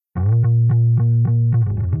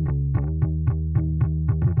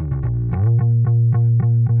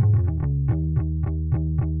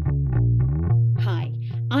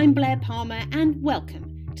Blair Palmer and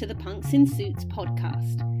welcome to the Punks in Suits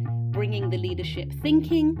podcast, bringing the leadership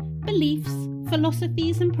thinking, beliefs,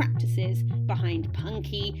 philosophies and practices behind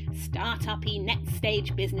punky, start-uppy, next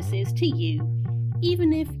stage businesses to you,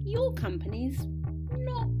 even if your company's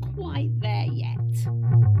not quite there yet.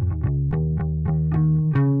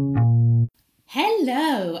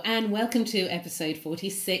 Hello and welcome to episode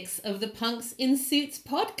 46 of the Punks in Suits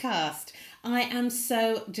podcast. I am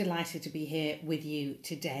so delighted to be here with you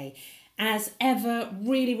today. As ever,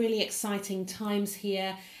 really exciting times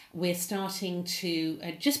here. We're starting to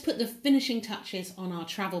just put the finishing touches on our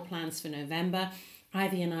travel plans for November.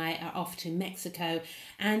 Ivy and I are off to Mexico,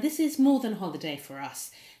 and this is more than a holiday for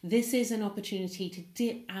us. This is an opportunity to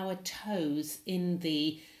dip our toes in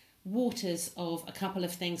the waters of a couple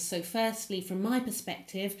of things. So firstly, from my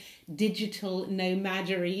perspective, digital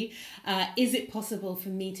nomadery. Is it possible for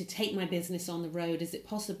me to take my business on the road? Is it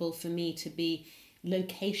possible for me to be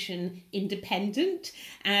location independent,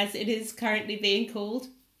 as it is currently being called?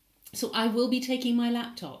 So I will be taking my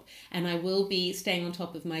laptop and I will be staying on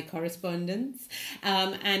top of my correspondence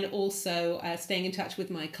and also staying in touch with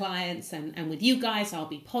my clients and with you guys. I'll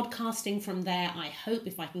be podcasting from there. I hope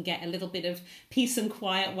if I can get a little bit of peace and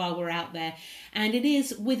quiet while we're out there. And it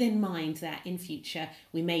is within mind that in future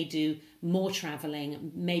we may do more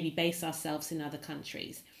traveling, maybe base ourselves in other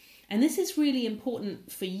countries. And this is really important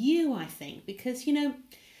for you, I think, because, you know,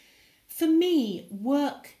 for me,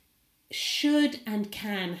 work should and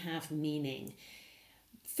can have meaning.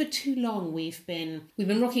 For too long we've been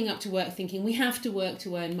rocking up to work thinking we have to work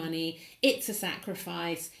to earn money. It's a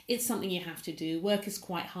sacrifice. It's something you have to do. Work is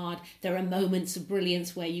quite hard. There are moments of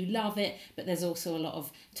brilliance where you love it, but there's also a lot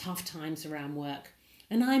of tough times around work.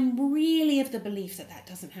 And I'm really of the belief that that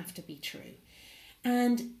doesn't have to be true.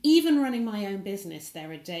 And even running my own business,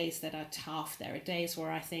 there are days that are tough. There are days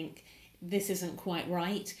where I think this isn't quite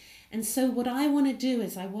right. And so what I want to do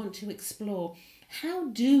is I want to explore, how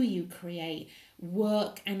do you create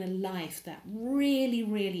work and a life that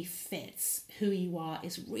really fits who you are,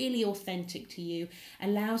 is really authentic to you,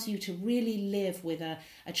 allows you to really live with a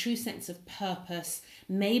true sense of purpose,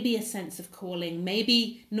 maybe a sense of calling,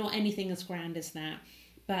 maybe not anything as grand as that,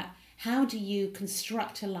 but how do you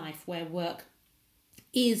construct a life where work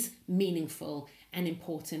is meaningful and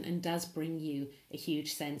important and does bring you a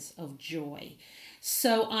huge sense of joy.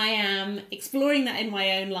 So I am exploring that in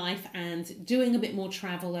my own life, and doing a bit more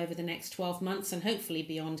travel over the next 12 months and hopefully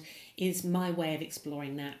beyond is my way of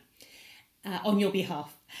exploring that on your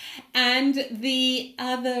behalf. And the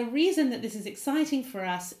other reason that this is exciting for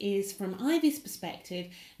us is, from Ivy's perspective,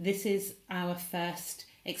 this is our first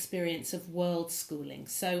experience of world schooling.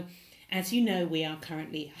 So as you know, we are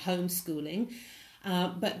currently homeschooling.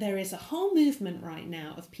 But there is a whole movement right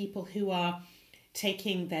now of people who are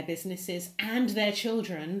taking their businesses and their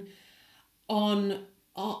children on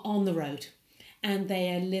the road. And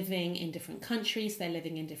they are living in different countries, they're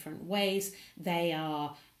living in different ways, they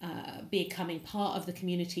are becoming part of the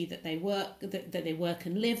community that they work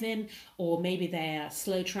and live in, or maybe they are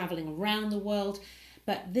slow traveling around the world.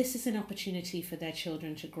 But this is an opportunity for their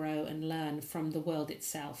children to grow and learn from the world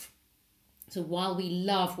itself. So while we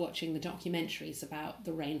love watching the documentaries about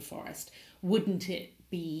the rainforest, wouldn't it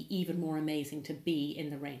be even more amazing to be in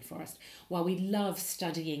the rainforest? While we love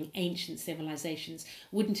studying ancient civilizations,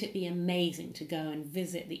 wouldn't it be amazing to go and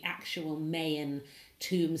visit the actual Mayan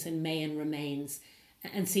tombs and Mayan remains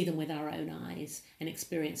and see them with our own eyes and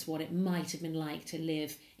experience what it might have been like to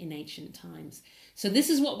live in ancient times? So this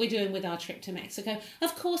is what we're doing with our trip to Mexico.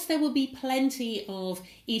 Of course, there will be plenty of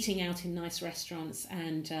eating out in nice restaurants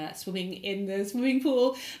and swimming in the swimming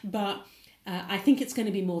pool, but I think it's going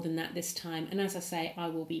to be more than that this time. And as I say, I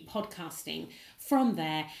will be podcasting from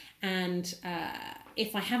there. And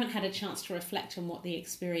if I haven't had a chance to reflect on what the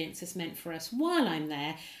experience has meant for us while I'm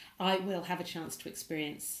there, I will have a chance to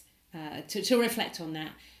experience, to reflect on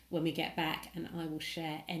that when we get back. And I will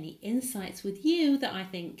share any insights with you that I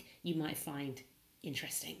think you might find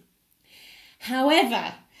interesting.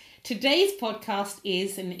 However, today's podcast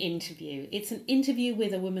is an interview. It's an interview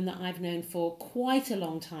with a woman that I've known for quite a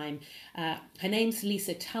long time. Her name's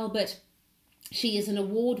Lisa Talbot. She is an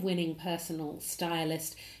award-winning personal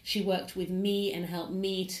stylist. She worked with me and helped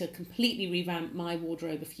me to completely revamp my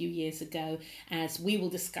wardrobe a few years ago, as we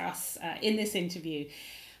will discuss in this interview.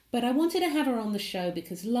 But I wanted to have her on the show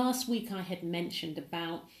because last week I had mentioned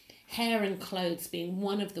about hair and clothes being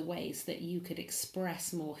one of the ways that you could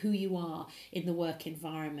express more who you are in the work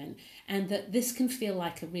environment, and that this can feel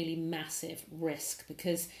like a really massive risk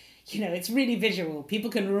because, you know, it's really visual. People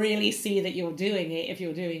can really see that you're doing it if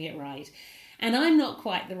you're doing it right. And I'm not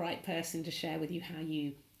quite the right person to share with you how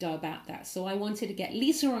you go about that. So I wanted to get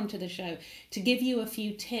Lisa onto the show to give you a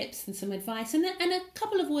few tips and some advice and a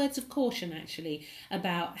couple of words of caution actually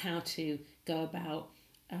about how to go about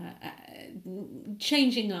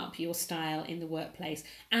changing up your style in the workplace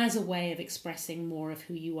as a way of expressing more of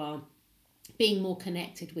who you are, being more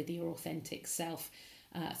connected with your authentic self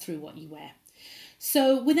through what you wear.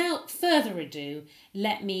 So without further ado,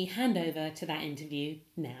 let me hand over to that interview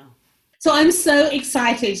now. So I'm so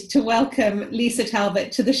excited to welcome Lisa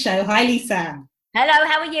Talbot to the show. Hi, Lisa. Hello,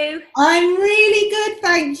 how are you? I'm really good,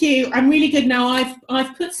 thank you. I'm really good. Now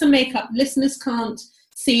I've put some makeup. Listeners can't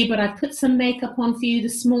see, but I've put some makeup on for you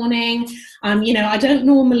this morning. I don't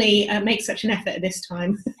normally make such an effort at this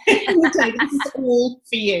time. This is all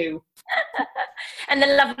for you. And the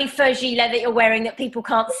lovely fur gilet that you're wearing that people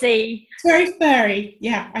can't see. It's very furry.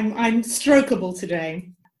 Yeah, I'm strokeable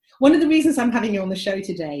today. One of the reasons I'm having you on the show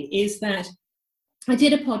today is that I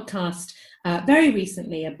did a podcast very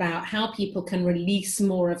recently about how people can release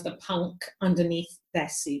more of the punk underneath their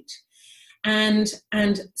suit. And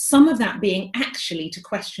some of that being actually to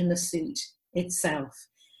question the suit itself.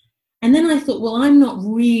 And then I thought, well, I'm not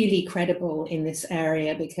really credible in this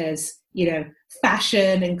area because,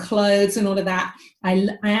 fashion and clothes and all of that.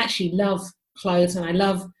 I actually love clothes and I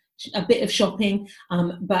love a bit of shopping,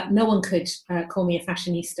 but no one could call me a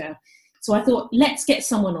fashionista. So I thought, let's get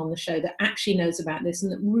someone on the show that actually knows about this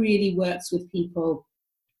and that really works with people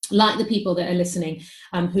like the people that are listening,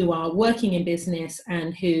 who are working in business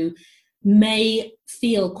and who may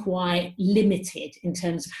feel quite limited in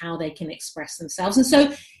terms of how they can express themselves. And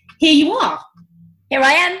so here you are. Here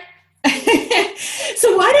I am.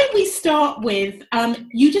 So why don't we start with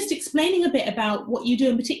you just explaining a bit about what you do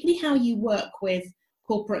and particularly how you work with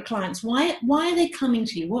corporate clients. Why are they coming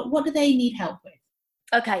to you? What do they need help with?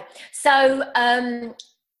 Okay, so a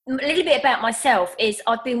little bit about myself is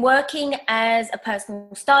I've been working as a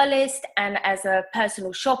personal stylist and as a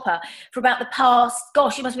personal shopper for about the past,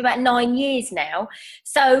 it must be about 9 years now.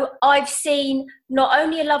 So I've seen not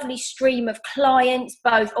only a lovely stream of clients,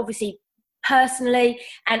 both obviously personally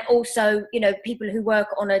and also, people who work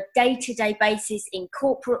on a day-to-day basis in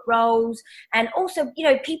corporate roles, and also,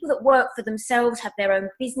 people that work for themselves, have their own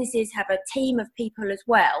businesses, have a team of people as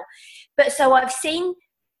well. But so I've seen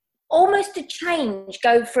almost a change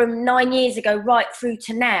go from 9 years ago right through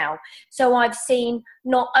to now. So I've seen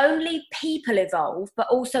not only people evolve, but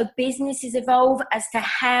also businesses evolve as to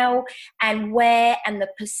how and where and the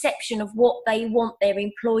perception of what they want their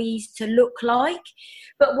employees to look like.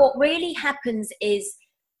 But what really happens is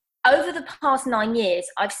over the past 9 years,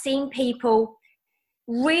 I've seen people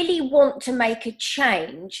really want to make a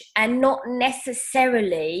change and not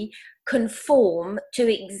necessarily conform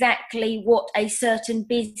to exactly what a certain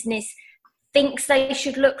business thinks they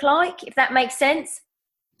should look like, if that makes sense.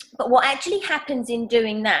 But what actually happens in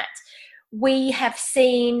doing that, we have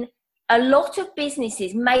seen a lot of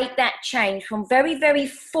businesses make that change from very, very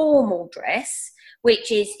formal dress,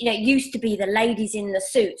 which is, used to be the ladies in the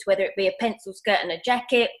suits, whether it be a pencil skirt and a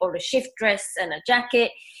jacket or a shift dress and a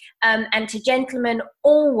jacket, and to gentlemen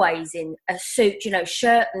always in a suit,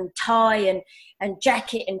 shirt and tie and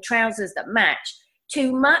jacket and trousers that match,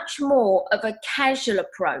 to much more of a casual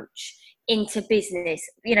approach into business.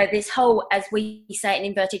 This whole, as we say in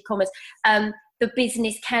inverted commas, the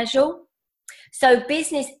business casual. So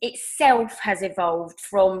business itself has evolved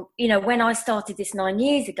from, when I started this 9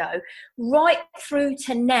 years ago, right through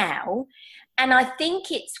to now. And I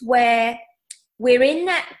think it's where we're in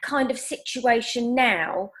that kind of situation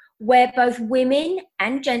now where both women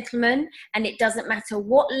and gentlemen, and it doesn't matter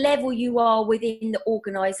what level you are within the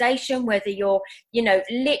organisation, whether you're,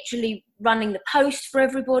 literally running the post for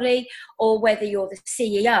everybody or whether you're the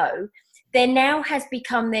CEO, there now has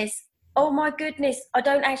become this, oh my goodness, I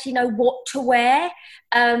don't actually know what to wear.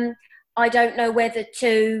 I don't know whether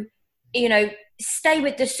to, stay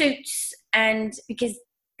with the suits, and because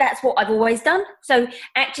that's what I've always done. So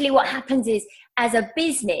actually what happens is, as a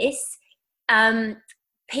business,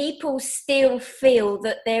 people still feel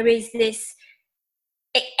that there is this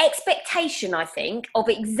expectation, I think, of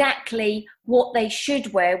exactly what they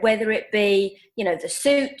should wear, whether it be, the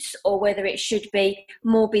suits or whether it should be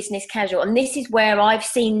more business casual. And this is where I've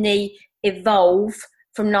seen the evolve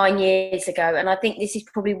from 9 years ago. And I think this is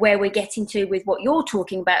probably where we're getting to with what you're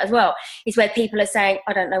talking about as well, is where people are saying,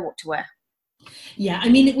 I don't know what to wear. Yeah, I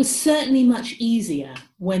mean, it was certainly much easier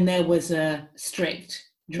when there was a strict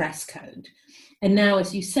dress code. And now,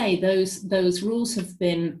 as you say, those rules have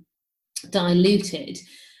been diluted.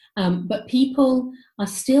 But people are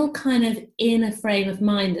still kind of in a frame of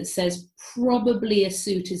mind that says probably a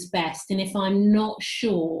suit is best. And if I'm not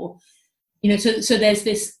sure, so there's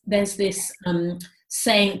this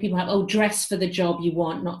saying that people have, oh, dress for the job you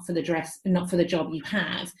want, not for the job you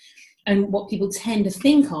have. And what people tend to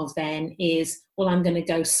think of then is, well, I'm going to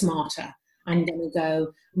go smarter. I'm going to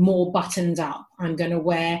go more buttoned up. I'm going to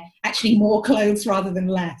wear actually more clothes rather than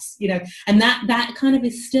less, and that kind of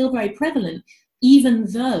is still very prevalent,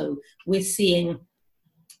 even though we're seeing,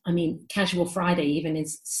 Casual Friday even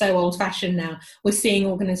is so old fashioned now. We're seeing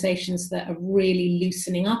organizations that are really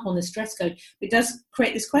loosening up on this dress code. It does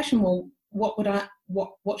create this question, well,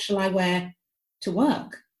 what shall I wear to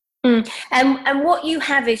work? And what you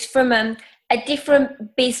have is from a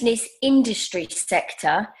different business industry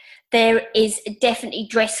sector, there is definitely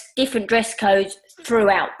different dress codes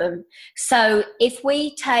throughout them. So if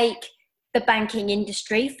we take the banking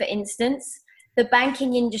industry, for instance, the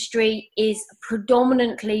banking industry is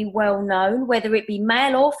predominantly well known, whether it be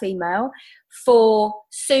male or female, for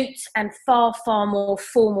suits and far, far more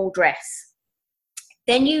formal dress.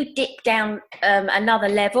 Then you dip down another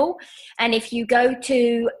level, and if you go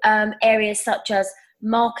to areas such as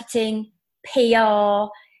marketing, PR,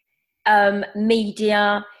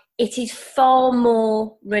 media, it is far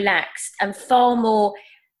more relaxed and far more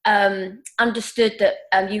understood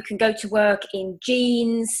that you can go to work in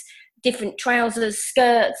jeans, different trousers,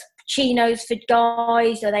 skirts, chinos for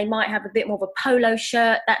guys, or they might have a bit more of a polo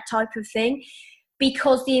shirt, that type of thing,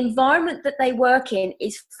 because the environment that they work in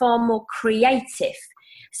is far more creative.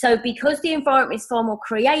 So because the environment is far more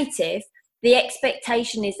creative, the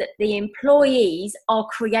expectation is that the employees are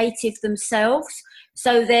creative themselves.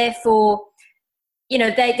 So therefore,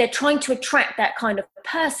 they're trying to attract that kind of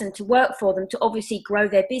person to work for them, to obviously grow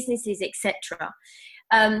their businesses, etc.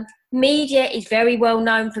 Media is very well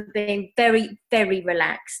known for being very, very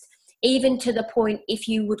relaxed, even to the point if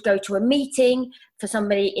you would go to a meeting for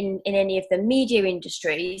somebody in any of the media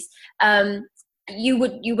industries, you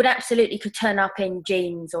would absolutely could turn up in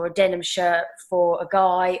jeans or a denim shirt for a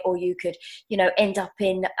guy, or you could end up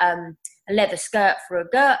in a leather skirt for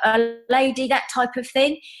a lady, that type of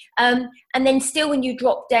thing. And then still, when you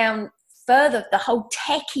drop down further, the whole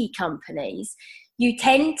techie companies, you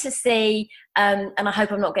tend to see, and I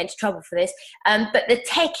hope I'm not getting into trouble for this, but the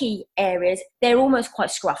techie areas, they're almost quite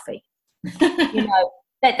scruffy.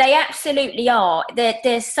 That they absolutely are.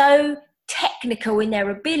 They're so technical in their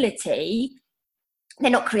ability,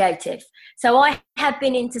 they're not creative. So I have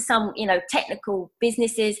been into some, technical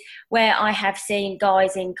businesses where I have seen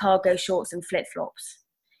guys in cargo shorts and flip-flops,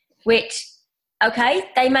 which, okay,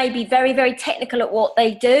 they may be very, very technical at what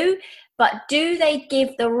they do, but do they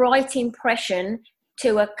give the right impression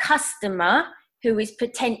to a customer who is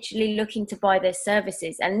potentially looking to buy their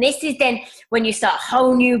services? And this is then when you start a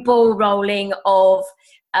whole new ball rolling of,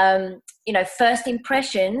 first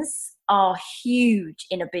impressions are huge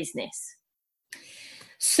in a business.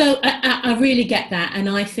 So I really get that, and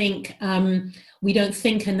I think we don't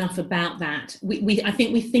think enough about that. I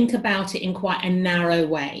think we think about it in quite a narrow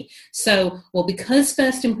way. So, well, because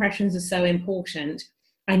first impressions are so important,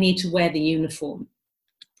 I need to wear the uniform.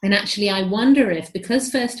 And actually, I wonder if,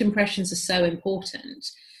 because first impressions are so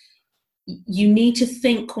important, you need to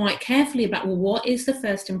think quite carefully about, well, what is the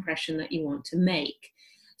first impression that you want to make?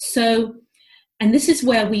 So, and this is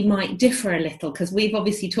where we might differ a little, because we've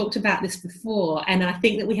obviously talked about this before, and I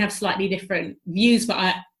think that we have slightly different views,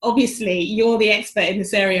 but obviously you're the expert in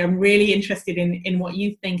this area. I'm really interested in what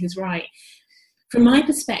you think is right. From my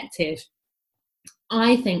perspective,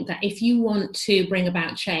 I think that if you want to bring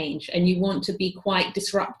about change and you want to be quite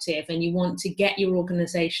disruptive and you want to get your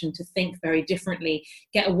organization to think very differently,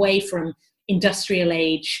 get away from industrial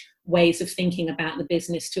age ways of thinking about the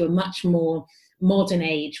business to a much more modern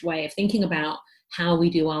age way of thinking about how we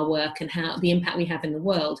do our work and how the impact we have in the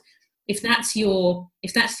world. If that's your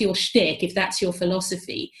shtick, if that's your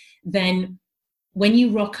philosophy, then when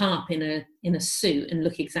you rock up in a suit and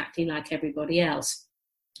look exactly like everybody else,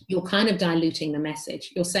 you're kind of diluting the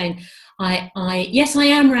message. You're saying, yes, I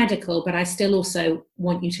am radical, but I still also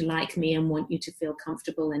want you to like me and want you to feel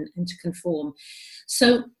comfortable and to conform.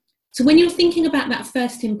 So when you're thinking about that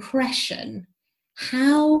first impression,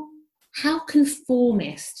 how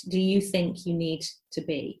conformist do you think you need to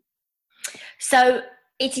be? So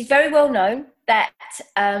it is very well known that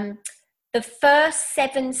the first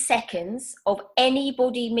 7 seconds of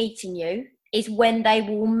anybody meeting you is when they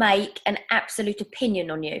will make an absolute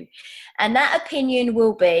opinion on you. And that opinion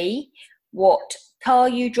will be what car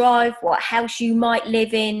you drive, what house you might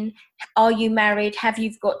live in, are you married, have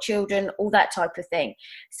you got children, all that type of thing.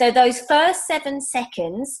 So those first 7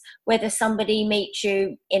 seconds, whether somebody meets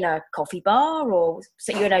you in a coffee bar, or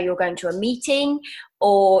so you're going to a meeting,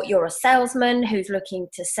 or you're a salesman who's looking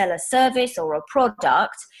to sell a service or a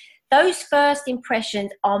product, those first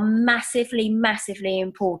impressions are massively, massively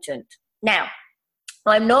important. Now,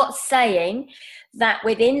 I'm not saying that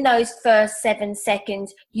within those first 7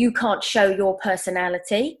 seconds, you can't show your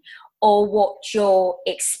personality or what your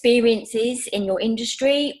experience is in your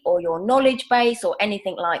industry or your knowledge base or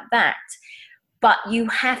anything like that. But you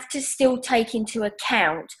have to still take into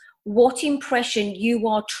account what impression you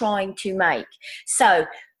are trying to make. So,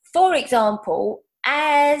 for example,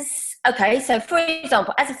 as a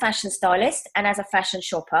fashion stylist and as a fashion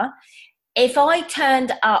shopper, if I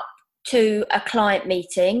turned up to a client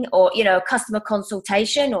meeting or, you know, a customer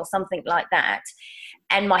consultation or something like that,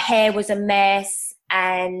 and my hair was a mess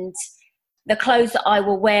and the clothes that I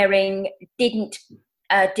were wearing didn't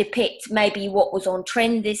depict maybe what was on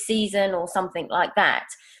trend this season or something like that,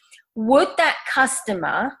 would that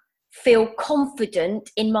customer feel confident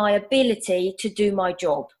in my ability to do my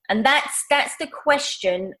job? And that's the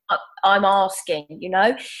question I'm asking, you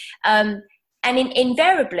know. And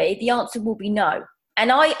invariably the answer will be no.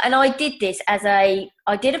 And I did this I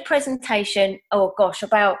did a presentation,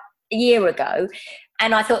 about a year ago,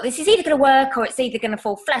 and I thought this is either going to work or it's either going to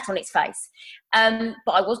fall flat on its face.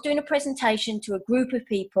 But I was doing a presentation to a group of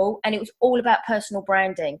people, and it was all about personal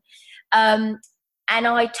branding. And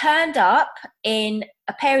I turned up in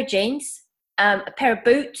a pair of jeans, a pair of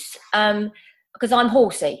boots, because I'm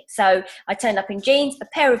horsey. So I turned up in jeans, a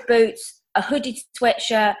pair of boots, a hooded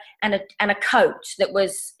sweatshirt, and a coat that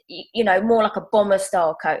was, you know, more like a bomber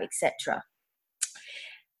style coat, etc.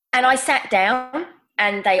 And I sat down,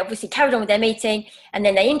 and they obviously carried on with their meeting, and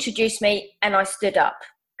then they introduced me, and I stood up,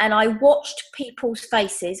 and I watched people's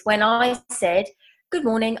faces when I said, "Good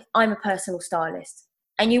morning, I'm a personal stylist."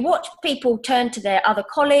 And you watch people turn to their other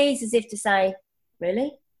colleagues as if to say,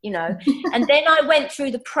 "Really?" You know. And then I went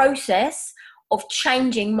through the process of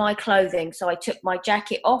changing my clothing. So I took my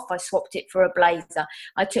jacket off, I swapped it for a blazer.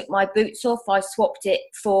 I took my boots off, I swapped it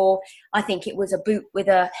for, I think it was a boot with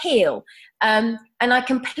a heel. And I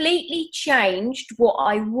completely changed what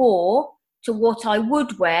I wore to what I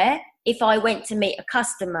would wear if I went to meet a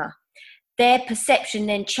customer. Their perception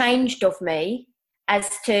then changed of me as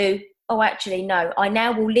to, oh, actually, no, I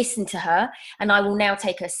now will listen to her and I will now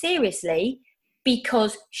take her seriously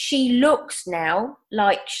because she looks now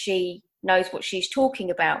like she knows what she's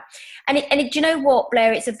talking about. And do you know what,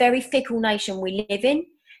 Blair? It's a very fickle nation we live in.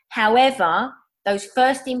 However, those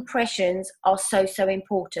first impressions are so, so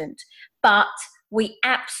important. But we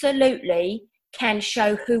absolutely can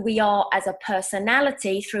show who we are as a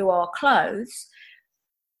personality through our clothes.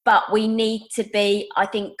 But we need to be, I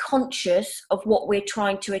think, conscious of what we're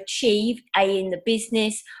trying to achieve, in the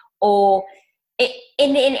business or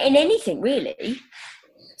in anything, really.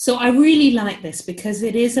 So I really like this because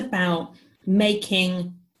it is about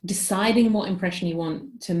deciding what impression you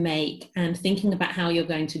want to make and thinking about how you're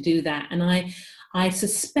going to do that. And I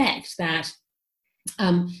suspect that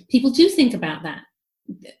people do think about that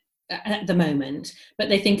at the moment, but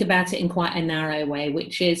they think about it in quite a narrow way,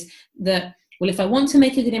 which is that, well, if I want to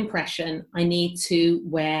make a good impression, I need to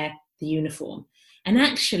wear the uniform. And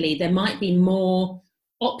actually, there might be more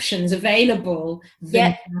options available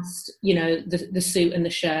than just, you know, the suit and the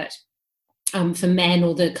shirt for men,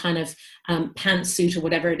 or the kind of pantsuit or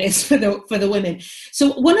whatever it is for the women.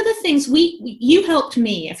 So one of the things you helped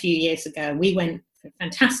me a few years ago, we went for a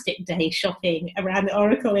fantastic day shopping around the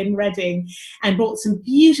Oracle in Reading and bought some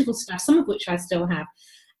beautiful stuff, some of which I still have.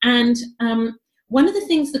 And one of the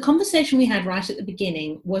things, the conversation we had right at the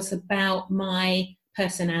beginning was about my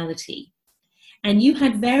personality. And you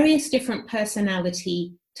had various different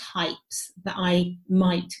personality types that I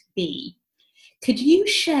might be. Could you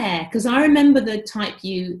share, because I remember the type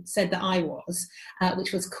you said that I was,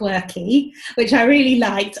 which was quirky, which I really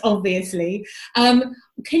liked, obviously. Can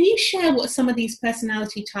you share what some of these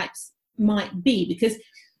personality types might be? Because,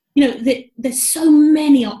 you know, there's so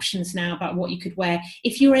many options now about what you could wear.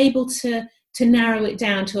 If you're able to narrow it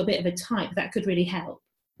down to a bit of a type, that could really help.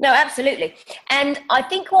 No, absolutely. And I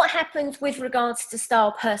think what happens with regards to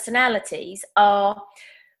style personalities are,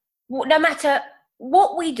 no matter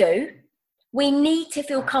what we do, we need to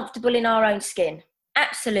feel comfortable in our own skin.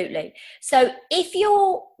 Absolutely. So if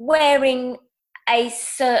you're wearing a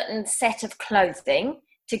certain set of clothing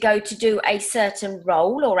to go to do a certain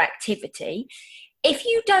role or activity, if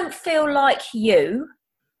you don't feel like you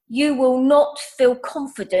will not feel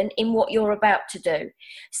confident in what you're about to do.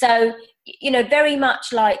 So, you know, very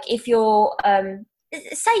much like if you're,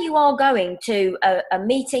 say you are going to a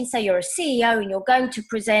meeting, say you're a CEO and you're going to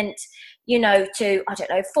present, you know, to,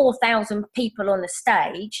 4,000 people on the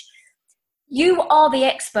stage, you are the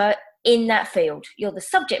expert in that field. You're the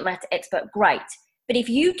subject matter expert, great. But if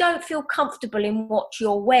you don't feel comfortable in what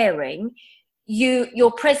you're wearing,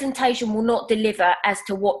 your presentation will not deliver as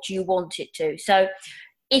to what you want it to. So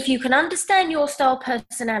if you can understand your style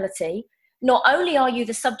personality, not only are you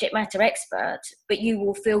the subject matter expert, but you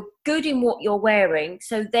will feel good in what you're wearing.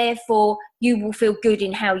 So therefore, you will feel good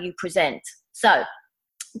in how you present. So,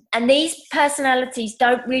 and these personalities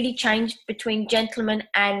don't really change between gentlemen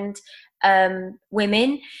and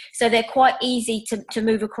women. So they're quite easy to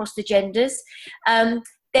move across the genders.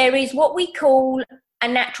 There is what we call a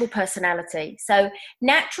natural personality. So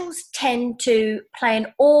naturals tend to play an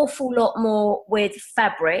awful lot more with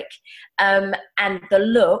fabric and the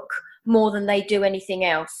look more than they do anything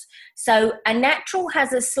else. So a natural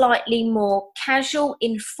has a slightly more casual,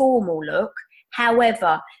 informal look.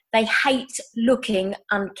 However, they hate looking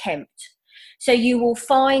unkempt. So you will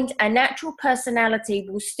find a natural personality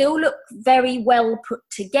will still look very well put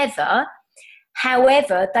together.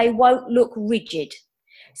 However, they won't look rigid.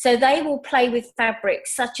 So they will play with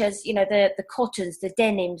fabrics such as, you know, the cottons, the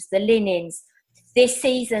denims, the linens. This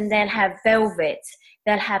season, they'll have velvet,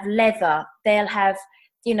 they'll have leather, they'll have,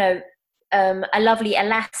 you know, a lovely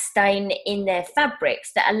elastane in their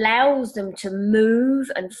fabrics that allows them to move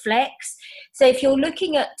and flex. So if you're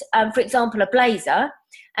looking at, for example, a blazer,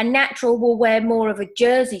 a natural will wear more of a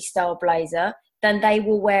jersey style blazer than they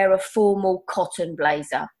will wear a formal cotton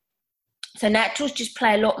blazer. So naturals just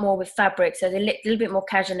play a lot more with fabric, so they're a little bit more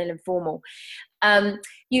casual and informal.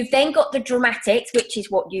 You've then got the dramatics, which is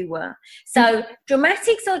what you were. So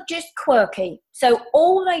dramatics are just quirky. So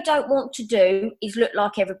all they don't want to do is look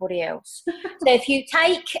like everybody else. So if you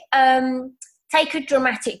take a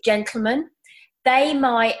dramatic gentleman, they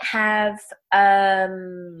might have a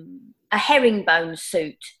herringbone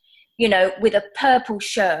suit, you know, with a purple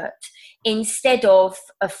shirt, instead of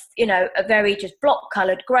a very just block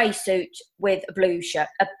coloured grey suit with a blue shirt,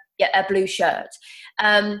 a blue shirt.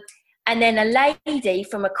 And then a lady,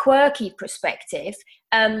 from a quirky perspective,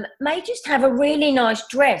 may just have a really nice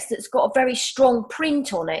dress that's got a very strong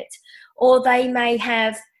print on it, or they may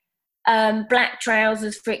have black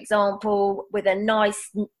trousers, for example, with a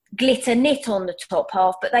nice glitter knit on the top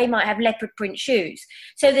half, but they might have leopard print shoes.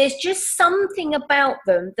 So there's just something about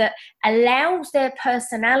them that allows their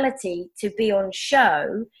personality to be on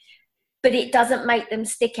show, but it doesn't make them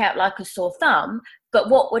stick out like a sore thumb. But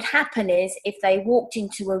what would happen is, if they walked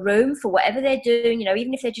into a room for whatever they're doing, you know,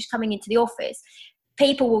 even if they're just coming into the office,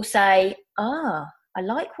 people will say, I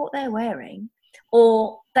like what they're wearing,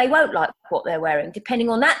 or they won't like what they're wearing, depending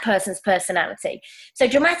on that person's personality. So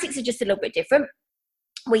dramatics are just a little bit different.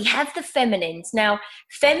 We have the feminines. Now,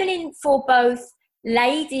 feminine for both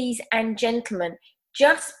ladies and gentlemen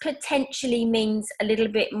just potentially means a little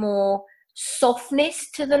bit more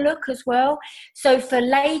softness to the look as well. So for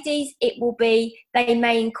ladies, it will be, they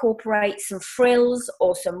may incorporate some frills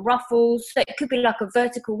or some ruffles. So it could be like a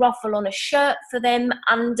vertical ruffle on a shirt for them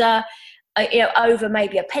under, over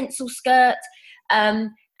maybe a pencil skirt.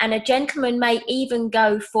 And a gentleman may even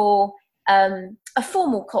go for a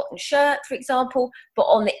formal cotton shirt, for example, but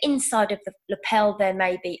on the inside of the lapel there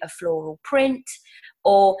may be a floral print,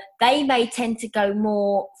 or they may tend to go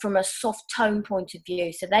more from a soft tone point of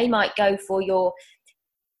view. So they might go for your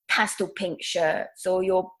pastel pink shirts or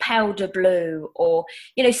your powder blue, or,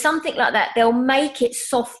 you know, something like that. They'll make it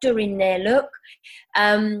softer in their look.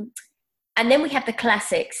 And then we have the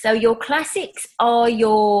classics. So your classics are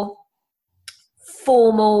your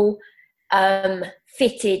formal,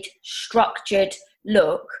 fitted, structured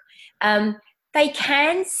look. They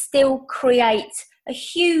can still create a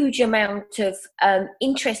huge amount of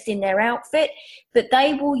interest in their outfit, but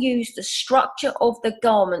they will use the structure of the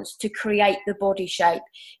garments to create the body shape.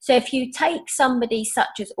 So if you take somebody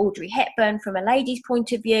such as Audrey Hepburn from a lady's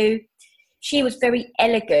point of view, she was very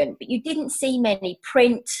elegant, but you didn't see many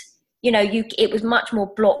print. You know, it was much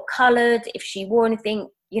more block coloured. If she wore anything,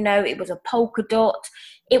 you know, it was a polka dot.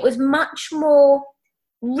 It was much more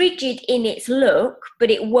rigid in its look,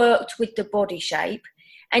 but it worked with the body shape.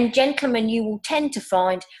 And gentlemen, you will tend to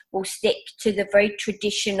find, will stick to the very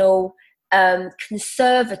traditional,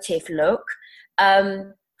 conservative look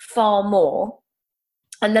far more.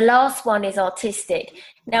 And the last one is artistic.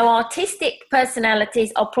 Now, artistic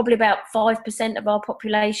personalities are probably about 5% of our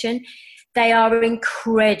population. They are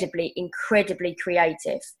incredibly, incredibly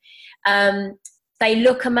creative. They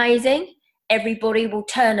look amazing. Everybody will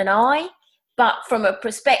turn an eye. But from a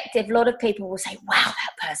perspective, a lot of people will say, wow,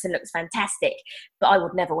 that person looks fantastic, but I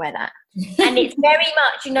would never wear that. And it's very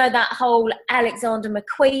much, you know, that whole Alexander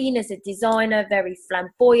McQueen as a designer, very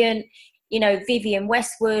flamboyant, you know, Vivienne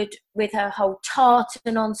Westwood with her whole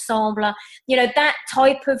tartan ensemble, you know, that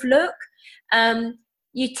type of look.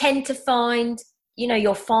 You tend to find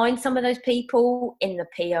you'll find some of those people in the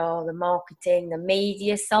PR, the marketing, the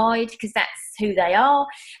media side, because that's who they are.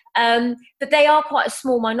 But they are quite a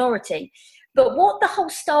small minority. But what the whole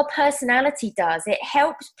star personality does, it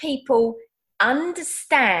helps people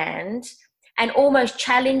understand and almost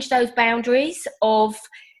challenge those boundaries of,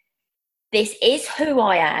 this is who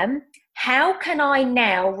I am. How can I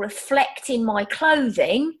now reflect in my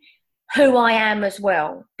clothing who I am as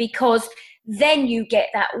well? Because then you get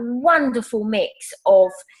that wonderful mix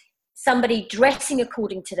of somebody dressing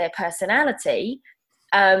according to their personality.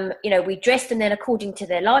 We dress them then according to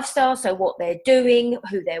their lifestyle, so what they're doing,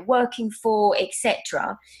 who they're working for,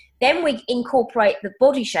 etc. Then we incorporate the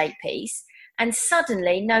body shape piece, and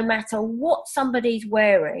suddenly, no matter what somebody's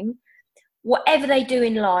wearing, whatever they do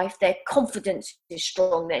in life, their confidence is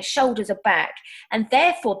strong, their shoulders are back, and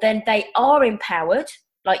therefore then they are empowered,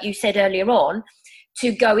 like you said earlier on,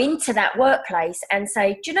 to go into that workplace and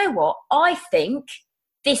say, do you know what, I think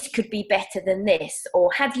this could be better than this,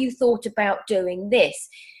 or have you thought about doing this?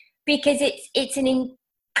 Because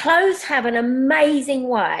clothes have an amazing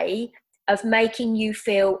way of making you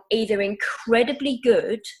feel either incredibly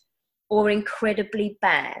good or incredibly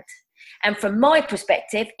bad. And from my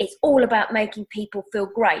perspective, it's all about making people feel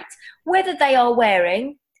great, whether they are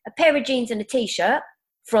wearing a pair of jeans and a t-shirt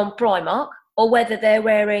from Primark, or whether they're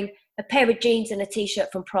wearing a pair of jeans and a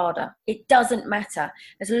t-shirt from Prada. It doesn't matter.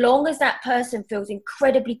 As long as that person feels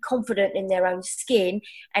incredibly confident in their own skin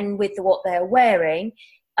and with what they're wearing,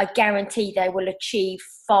 I guarantee they will achieve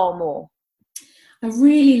far more. I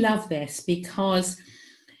really love this because,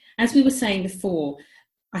 as we were saying before,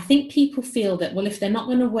 I think people feel that, well, if they're not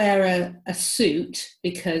going to wear a suit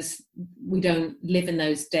because we don't live in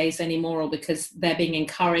those days anymore, or because they're being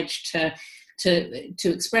encouraged to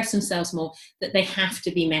express themselves more, that they have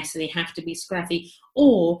to be messy, they have to be scruffy,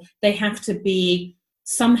 or they have to be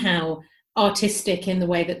somehow artistic in the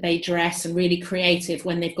way that they dress and really creative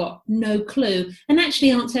when they've got no clue and actually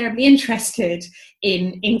aren't terribly interested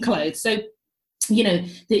in clothes. So,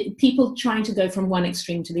 the people trying to go from one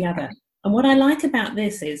extreme to the other. And what I like about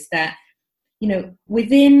this is that,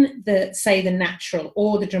 within the natural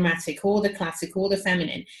or the dramatic or the classic or the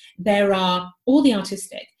feminine, or the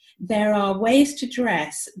artistic, there are ways to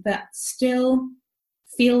dress that still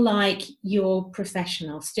feel like you're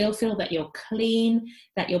professional, still feel that you're clean,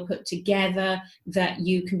 that you're put together, that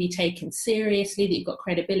you can be taken seriously, that you've got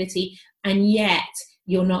credibility, and yet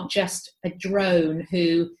you're not just a drone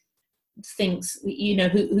who thinks,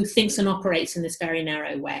 who thinks and operates in this very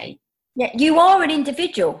narrow way. Yeah, you are an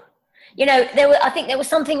individual. I think there was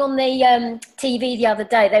something on the TV the other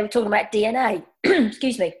day, they were talking about DNA,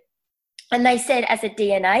 excuse me. And they said, as a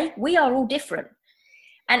DNA, we are all different.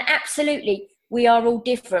 And absolutely, we are all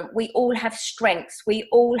different. We all have strengths. We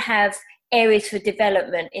all have areas for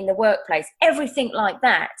development in the workplace, everything like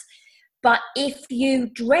that. But if you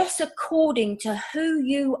dress according to who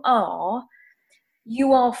you are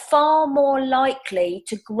far more likely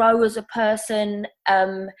to grow as a person,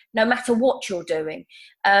 no matter what you're doing.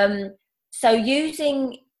 So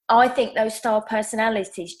I think those star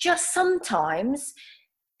personalities just sometimes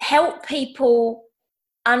help people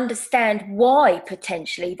understand why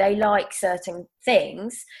potentially they like certain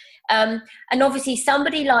things. And obviously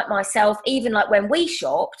somebody like myself, even like when we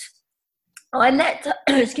shopped, I'm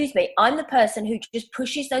the person who just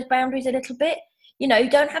pushes those boundaries a little bit. You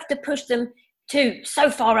don't have to push them so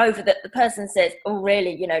far over that the person says, oh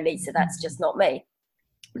really, Lisa, that's just not me.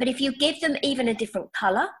 But if you give them even a different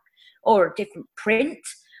color or a different print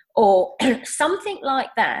or something like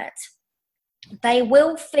that, they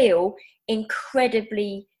will feel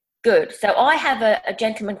incredibly good. So I have a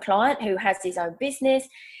gentleman client who has his own business,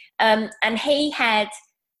 and he had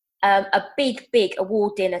a big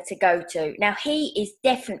award dinner to go to. Now he is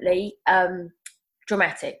definitely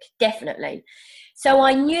dramatic, definitely. So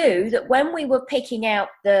I knew that when we were picking out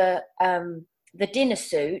the dinner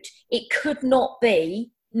suit, it could not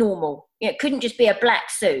be normal. It couldn't just be a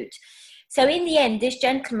black suit. So in the end, this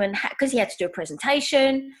gentleman, because he had to do a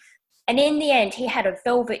presentation, and in the end, he had a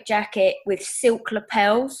velvet jacket with silk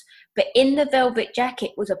lapels, but in the velvet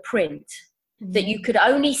jacket was a print that you could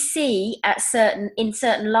only see in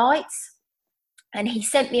certain lights. And he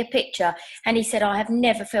sent me a picture and he said, I have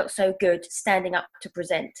never felt so good standing up to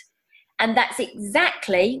present. And that's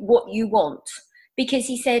exactly what you want, because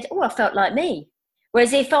he said, oh, I felt like me.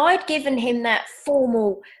 Whereas if I'd given him that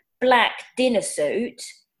formal black dinner suit,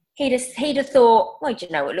 he'd have thought, well,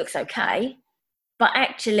 it looks okay, but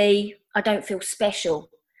actually I don't feel special.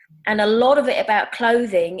 And a lot of it about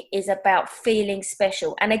clothing is about feeling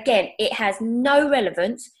special. And again, it has no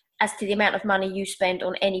relevance as to the amount of money you spend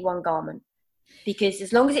on any one garment, because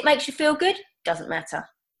as long as it makes you feel good, doesn't matter.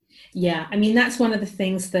 Yeah, I mean, that's one of the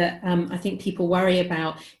things that I think people worry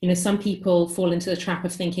about. You know, some people fall into the trap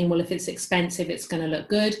of thinking, well, if it's expensive, it's going to look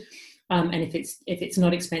good. And if it's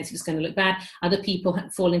not expensive, it's going to look bad. Other people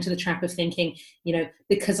fall into the trap of thinking, you know,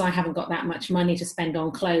 because I haven't got that much money to spend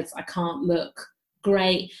on clothes, I can't look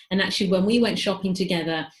great. And actually, when we went shopping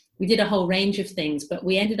together, we did a whole range of things, but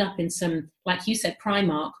we ended up in some, like you said,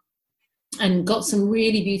 Primark, and got some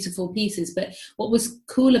really beautiful pieces. But what was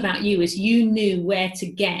cool about you is you knew where to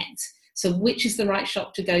get. So which is the right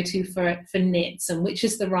shop to go to for knits, and which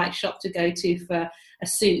is the right shop to go to for a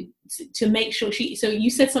suit, to make sure so you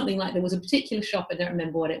said something like there was a particular shop, I don't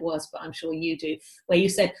remember what it was, but I'm sure you do, where you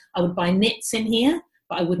said, I would buy knits in here,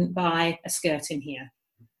 but I wouldn't buy a skirt in here.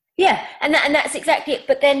 Yeah, and that's exactly it.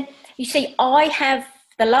 But then you see, I have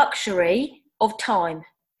the luxury of time.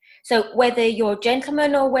 So whether you're a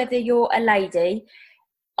gentleman or whether you're a lady,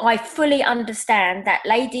 I fully understand that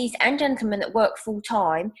ladies and gentlemen that work full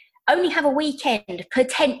time only have a weekend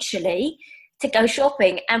potentially to go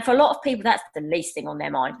shopping, and for a lot of people that's the least thing on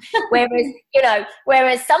their mind.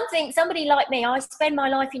 Whereas somebody like me, I spend my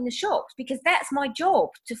life in the shops because that's my job,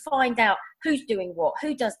 to find out who's doing what,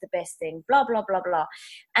 who does the best thing, blah blah blah blah.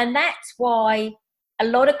 And that's why a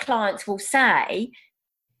lot of clients will say,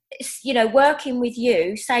 you know, working with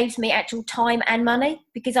you saves me actual time and money,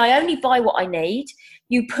 because I only buy what I need.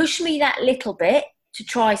 You push me that little bit to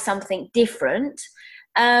try something different.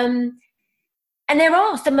 And there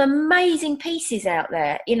are some amazing pieces out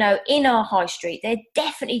there, you know, in our high street. They're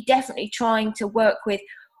definitely trying to work with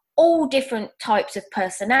all different types of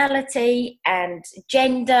personality and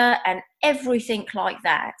gender and everything like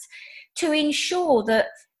that, to ensure that,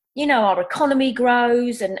 you know, our economy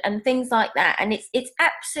grows and things like that. And it's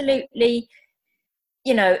absolutely,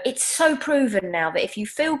 you know, it's so proven now that if you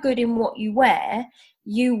feel good in what you wear,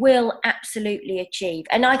 you will absolutely achieve.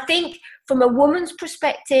 And I think from a woman's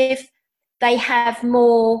perspective, they have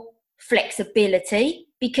more flexibility,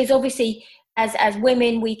 because obviously as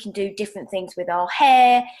women, we can do different things with our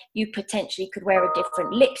hair. You potentially could wear a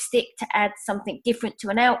different lipstick to add something different to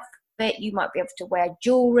an outfit. You might be able to wear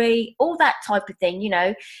jewelry, all that type of thing, you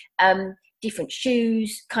know, different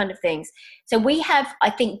shoes kind of things. So we have, I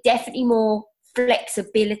think, definitely more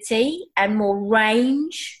flexibility and more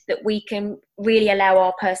range that we can really allow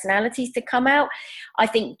our personalities to come out. I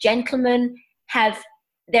think gentlemen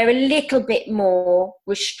they're a little bit more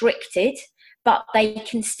restricted, but they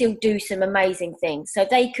can still do some amazing things. So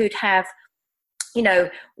they could have, you know,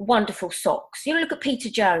 wonderful socks. You know, look at Peter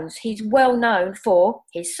Jones. He's well known for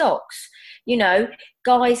his socks. You know,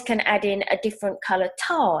 guys can add in a different colour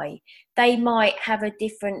tie. They might have a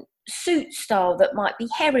different suit style that might be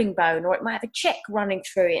herringbone, or it might have a check running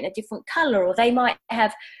through it in a different colour, or they might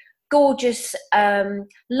have gorgeous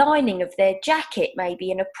lining of their jacket,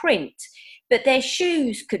 maybe in a print. But their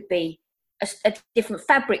shoes could be a different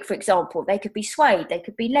fabric, for example. They could be suede, they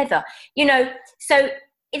could be leather, you know. So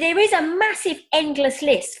there is a massive endless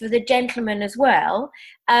list for the gentleman as well.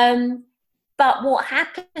 But what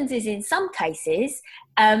happens is, in some cases,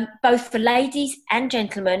 both for ladies and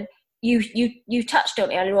gentlemen, you touched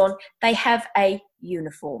on it earlier on, they have a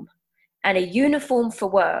uniform, and a uniform for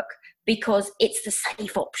work, because it's the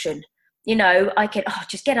safe option. You know, I can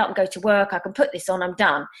just get up and go to work. I can put this on, I'm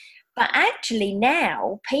done. But actually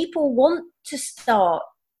now people want to start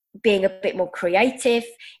being a bit more creative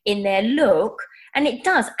in their look, and it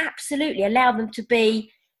does absolutely allow them to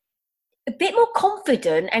be a bit more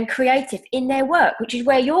confident and creative in their work, which is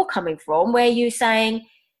where you're coming from, where you're saying,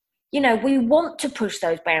 you know, we want to push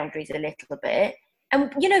those boundaries a little bit.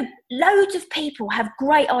 And, you know, loads of people have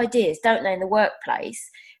great ideas, don't they, in the workplace,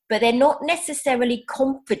 but they're not necessarily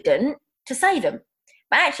confident to say them.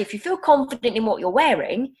 But actually, if you feel confident in what you're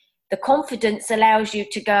wearing, the confidence allows you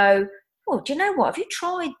to go, oh, do you know what? Have you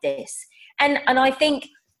tried this? And I think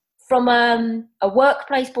from a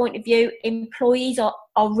workplace point of view, employees are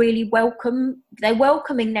really welcome. They're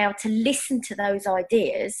welcoming now to listen to those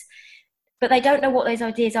ideas, but they don't know what those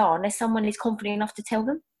ideas are unless someone is confident enough to tell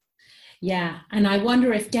them. Yeah, and I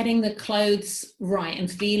wonder if getting the clothes right and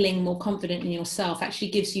feeling more confident in yourself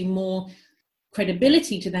actually gives you more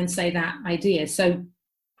credibility to then say that idea. So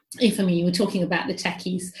you were talking about the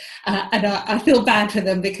techies, and I feel bad for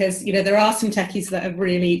them, because, you know, there are some techies that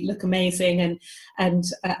really look amazing and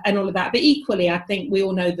all of that. But equally, I think we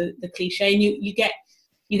all know the cliche, and you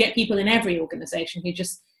get people in every organisation who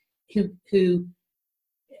just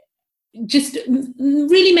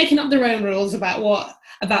really making up their own rules about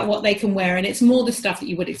what they can wear, and it's more the stuff that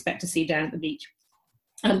you would expect to see down at the beach.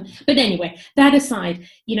 But anyway, that aside,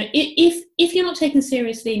 you know, if you're not taken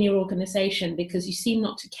seriously in your organisation because you seem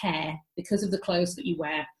not to care because of the clothes that you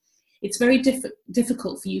wear, it's very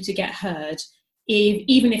difficult for you to get heard,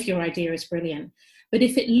 even if your idea is brilliant. But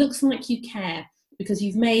if it looks like you care because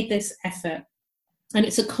you've made this effort, and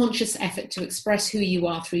it's a conscious effort to express who you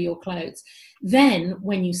are through your clothes, then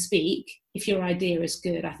when you speak, if your idea is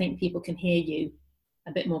good, I think people can hear you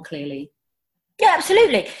a bit more clearly. Yeah,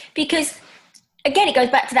 absolutely. Because again, it goes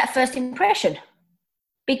back to that first impression.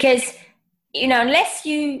 Because, unless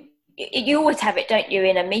you always have it, don't you,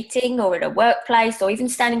 in a meeting or in a workplace or even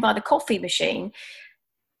standing by the coffee machine,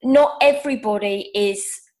 not everybody is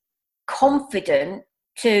confident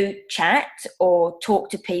to chat or talk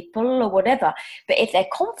to people or whatever. But if they're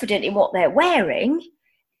confident in what they're wearing,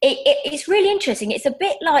 it's really interesting. It's a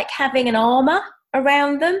bit like having an armour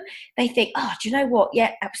around them. They think, oh, do you know what?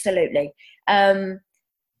 Yeah, absolutely. And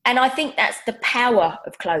I think that's the power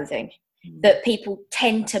of clothing that people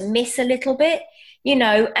tend to miss a little bit,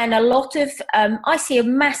 and a lot of, I see a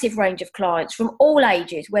massive range of clients from all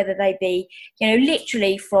ages, whether they be,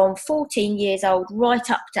 literally from 14 years old right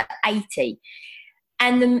up to 80.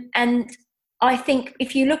 And I think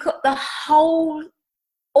if you look at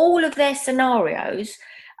all of their scenarios,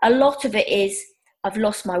 a lot of it is, I've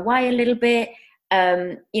lost my way a little bit.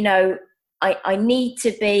 I need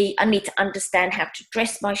to understand how to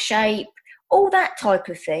dress my shape, all that type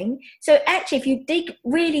of thing. So actually, if you dig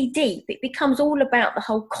really deep, it becomes all about the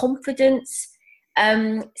whole confidence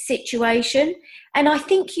situation. And I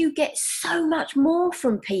think you get so much more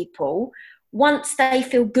from people once they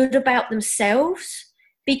feel good about themselves,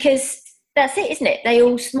 because that's it, isn't it? They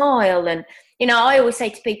all smile. And, I always say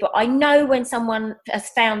to people, I know when someone has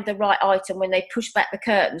found the right item when they push back the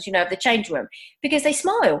curtains, of the change room, because they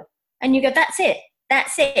smile and you go, that's it.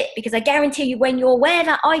 That's it. Because I guarantee you, when you'll wear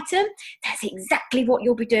that item, that's exactly what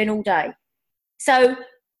you'll be doing all day. So,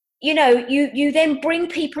 you then bring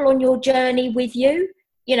people on your journey with you,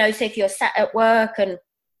 so if you're sat at work and,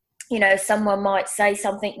 someone might say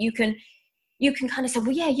something, you can kind of say,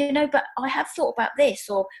 well, yeah, but I have thought about this,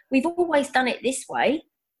 or we've always done it this way,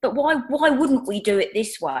 but why wouldn't we do it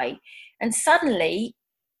this way? And suddenly,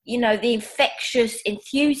 the infectious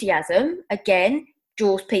enthusiasm, again,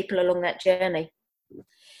 draws people along that journey.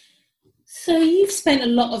 So you've spent a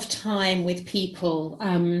lot of time with people,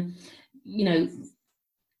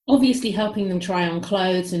 obviously helping them try on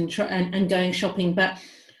clothes and going shopping, but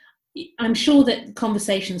I'm sure that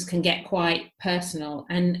conversations can get quite personal,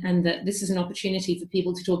 and that this is an opportunity for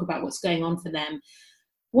people to talk about what's going on for them.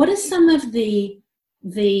 What are some of the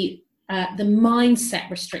mindset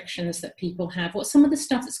restrictions that people have? What's some of the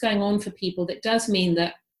stuff that's going on for people that does mean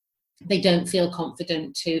that they don't feel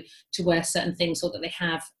confident to wear certain things, or that they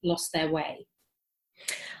have lost their way?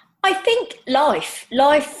 I think life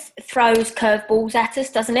throws curveballs at us,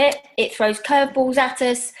 doesn't it? It throws curveballs at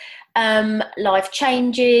us. Life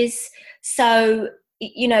changes. So,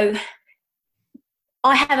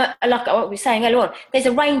 I have, like what we were saying earlier on, there's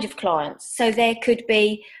a range of clients. So there could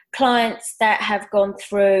be clients that have gone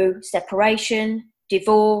through separation,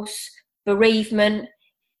 divorce, bereavement,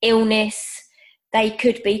 illness. They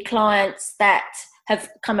could be clients that have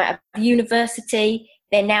come out of university.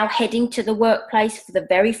 They're now heading to the workplace for the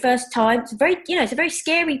very first time. It's a very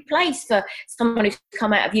scary place for someone who's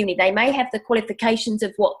come out of uni. They may have the qualifications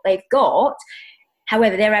of what they've got.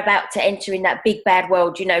 However, they're about to enter in that big bad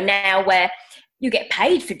world, now where you get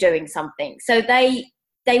paid for doing something. So they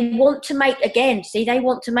want to make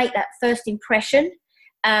that first impression.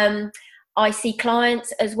 I see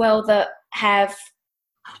clients as well that have,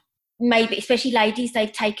 maybe, especially ladies,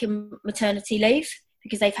 they've taken maternity leave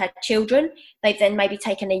because they've had children. They've then maybe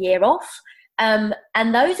taken a year off. And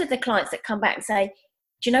those are the clients that come back and say,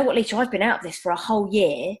 do you know what, Lisa, I've been out of this for a whole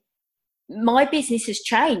year. My business has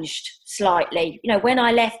changed slightly. When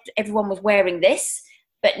I left, everyone was wearing this.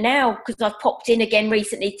 But now, because I've popped in again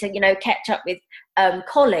recently to, catch up with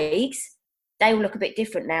colleagues, they all look a bit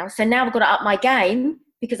different now. So now I've got to up my game,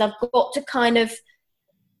 because I've got to kind of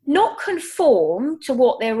not conform to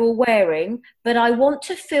what they're all wearing, but I want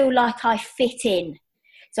to feel like I fit in.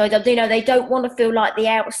 So, they don't want to feel like the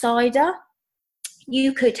outsider.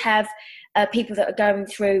 You could have people that are going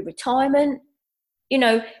through retirement.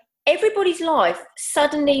 Everybody's life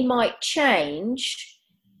suddenly might change.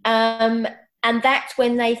 And that's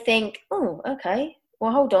when they think, oh, okay,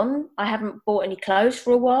 well, hold on, I haven't bought any clothes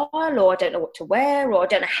for a while, or I don't know what to wear, or I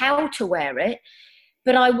don't know how to wear it,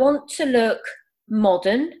 but I want to look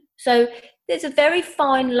modern. So there's a very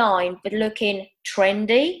fine line for looking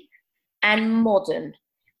trendy and modern,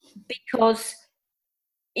 because,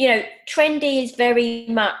 trendy is very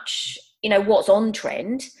much, what's on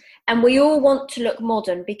trend. And we all want to look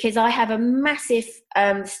modern, because I have a massive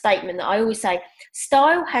statement that I always say,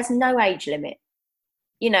 style has no age limit.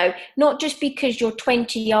 Not just because you're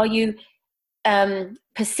 20 are you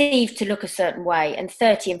perceived to look a certain way, and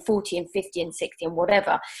 30 and 40 and 50 and 60 and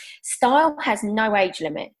whatever. Style has no age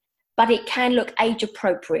limit, but it can look age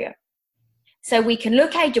appropriate. So we can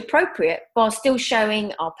look age appropriate while still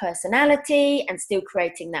showing our personality and still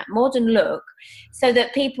creating that modern look, so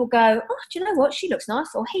that people go, oh, do you know what? She looks nice,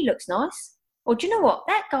 or he looks nice. Or do you know what?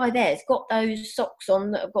 That guy there's got those socks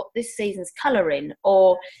on that have got this season's colour in.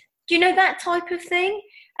 Or do you know, that type of thing?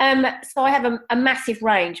 So I have a massive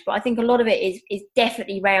range, but I think a lot of it is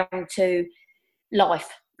definitely round to life.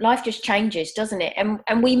 Life just changes, doesn't it?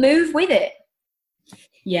 And we move with it.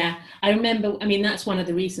 Yeah, I remember, that's one of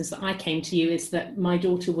the reasons that I came to you, is that my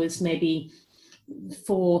daughter was maybe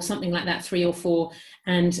 4, something like that, 3 or 4.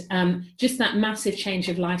 And just that massive change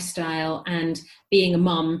of lifestyle and being a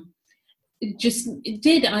mum,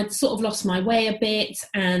 I'd sort of lost my way a bit,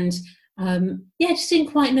 and just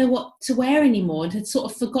didn't quite know what to wear anymore, and had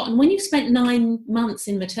sort of forgotten. When you've spent 9 months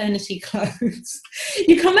in maternity clothes,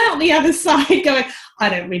 you come out the other side going, I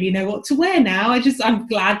don't really know what to wear now. I'm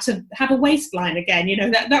glad to have a waistline again.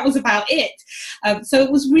 That was about it. So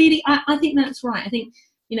it was really, I think that's right. I think,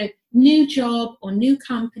 new job or new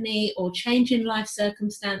company or change in life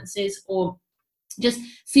circumstances, or just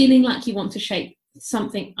feeling like you want to shake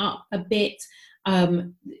something up a bit.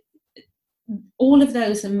 All of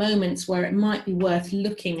those are moments where it might be worth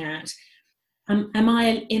looking at. Am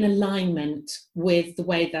I in alignment with the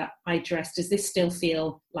way that I dress? Does this still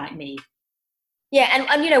feel like me? Yeah,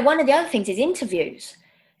 and one of the other things is interviews.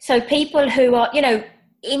 So people who are,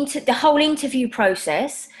 into the whole interview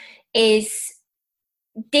process is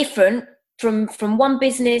different from one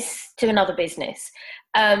business to another business.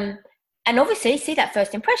 And obviously, see that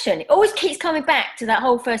first impression. It always keeps coming back to that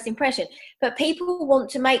whole first impression. But people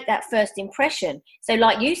want to make that first impression. So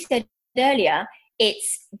like you said earlier,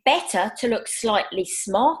 it's better to look slightly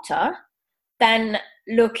smarter than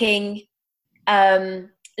looking a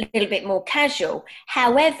little bit more casual.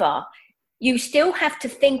 However, you still have to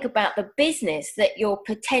think about the business that you're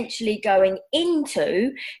potentially going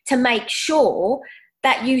into to make sure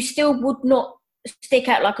that you still would not stick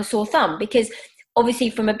out like a sore thumb. Because obviously,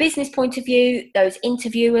 from a business point of view, those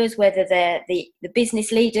interviewers, whether they're the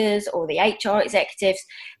business leaders or the HR executives,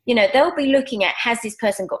 they'll be looking at, has this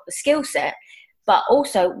person got the skill set? But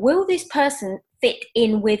also, will this person fit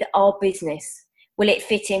in with our business? Will it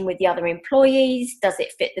fit in with the other employees? Does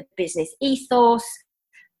it fit the business ethos?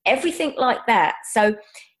 Everything like that. So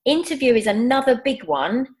interview is another big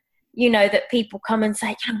one, that people come and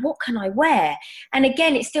say, what can I wear? And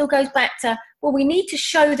again, it still goes back to, well, we need to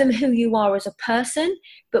show them who you are as a person,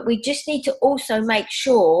 but we just need to also make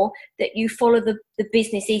sure that you follow the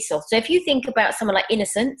business ethos. So if you think about someone like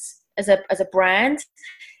Innocence as a brand,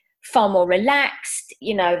 far more relaxed,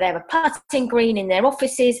 they have a putting green in their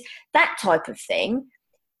offices, that type of thing.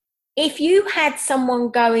 If you had someone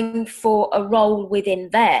going for a role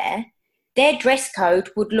within there, their dress code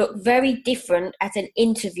would look very different at an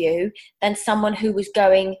interview than someone who was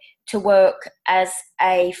going to work as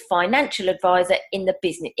a financial advisor in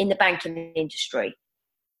the banking industry.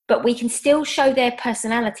 But we can still show their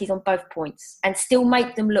personalities on both points and still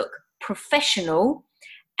make them look professional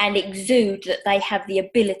and exude that they have the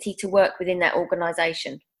ability to work within that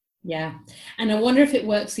organisation. Yeah. And I wonder if it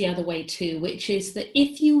works the other way too, which is that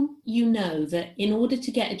if you know that in order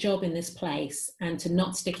to get a job in this place and to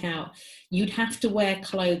not stick out, you'd have to wear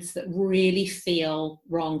clothes that really feel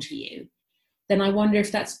wrong to you, then I wonder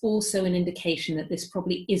if that's also an indication that this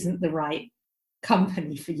probably isn't the right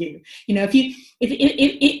company for you.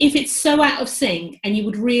 If it's so out of sync and you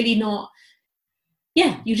would really not,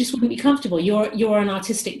 you just wouldn't be comfortable. You're an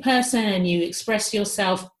artistic person and you express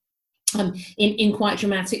yourself in quite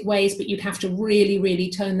dramatic ways, but you'd have to really, really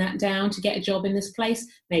tone that down to get a job in this place.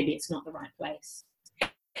 Maybe it's not the right place.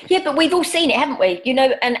 Yeah, but we've all seen it, haven't we?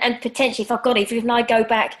 And potentially, if I go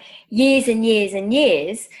back years and years and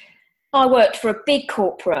years, I worked for a big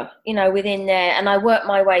corporate, within there, and I worked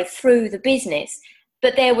my way through the business.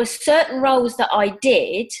 But there were certain roles that I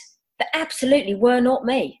did that absolutely were not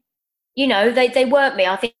me. They weren't me.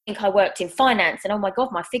 I think I worked in finance, and oh my God,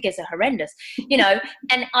 my figures are horrendous,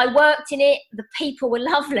 and I worked in it. The people were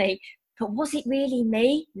lovely, but was it really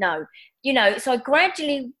me? No. So I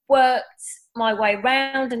gradually worked my way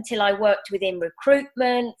round until I worked within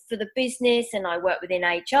recruitment for the business and I worked within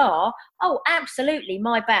HR. Oh, absolutely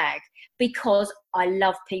my bag, because I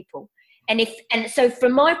love people. And so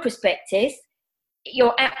from my perspective,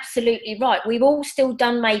 you're absolutely right. We've all still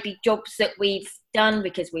done maybe jobs that we've done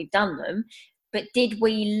because we've done them, but did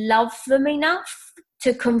we love them enough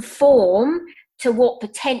to conform to what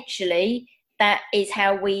potentially that is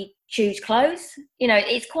how we choose clothes. You know,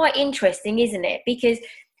 it's quite interesting, isn't it? Because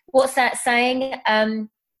what's that saying?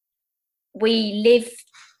 We live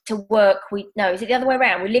to work. Is it the other way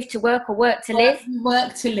around? We live to work or work to live?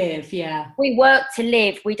 Work to live, yeah. We work to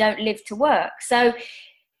live. We don't live to work. So,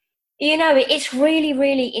 you know, it's really,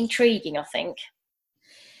 really intriguing, I think.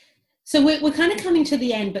 So we're kind of coming to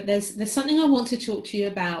the end, but there's something I want to talk to you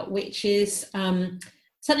about, which is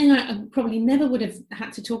something I probably never would have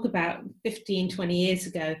had to talk about 15, 20 years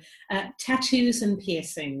ago, tattoos and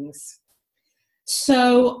piercings.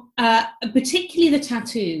 So particularly the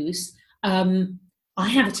tattoos, I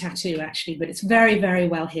have a tattoo actually, but it's very, very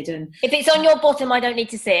well hidden. If it's on your bottom, I don't need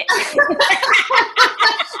to see it.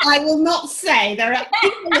 I will not say. There are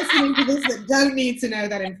people listening to this that don't need to know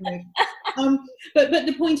that information. But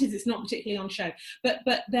the point is, it's not particularly on show. But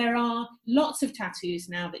there are lots of tattoos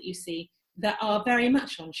now that you see that are very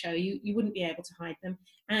much on show. You wouldn't be able to hide them,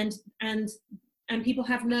 and people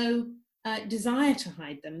have no desire to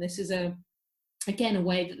hide them. This is again a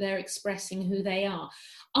way that they're expressing who they are.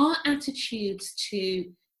 Our attitudes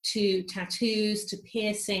to tattoos, to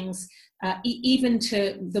piercings, even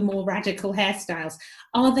to the more radical hairstyles,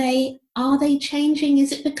 are they changing?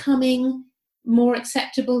 Is it becoming more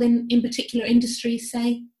acceptable in particular industries,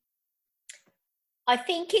 say? I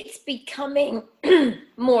think it's becoming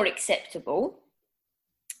more acceptable.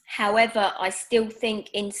 However, I still think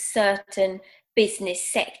in certain business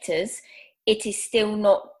sectors, it is still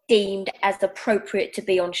not deemed as appropriate to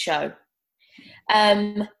be on show.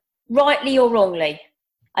 Rightly or wrongly,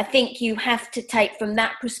 I think you have to take from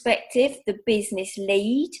that perspective the business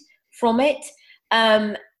lead from it.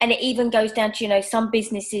 And it even goes down to, you know, some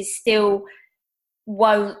businesses still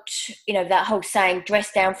won't, you know, that whole saying,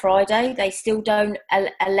 dress down Friday. They still don't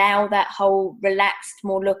allow that whole relaxed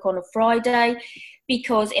more look on a Friday,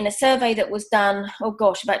 because in a survey that was done,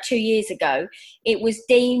 about 2 years ago, it was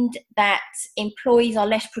deemed that employees are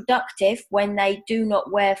less productive when they do not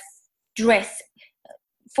wear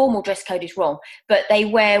formal dress code is wrong, but they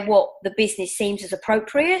wear what the business seems as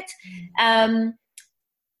appropriate.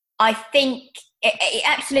 I think it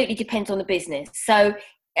absolutely depends on the business. So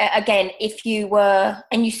again, if you were,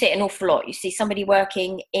 and you see it an awful lot, you see somebody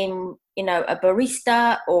working in, you know, a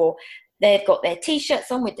barista, or they've got their T-shirts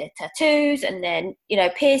on with their tattoos and then, you know,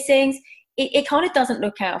 piercings, it kind of doesn't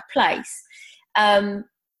look out of place,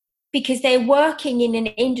 because they're working in an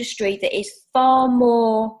industry that is far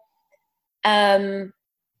more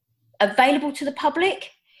available to the public,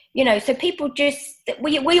 you know. So people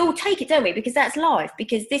we all take it, don't we? Because that's life,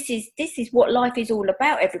 because this is what life is all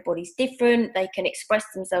about. Everybody's different, they can express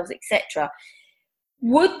themselves, etc.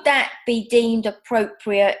 Would that be deemed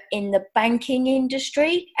appropriate in the banking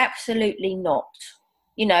industry? Absolutely not.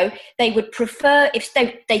 You know, they would prefer, if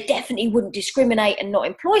they definitely wouldn't discriminate and not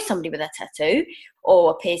employ somebody with a tattoo or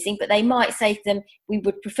a piercing, but they might say to them, we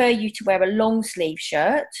would prefer you to wear a long sleeve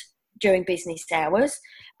shirt during business hours,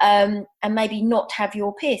 and maybe not have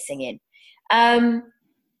your piercing in.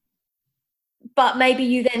 But maybe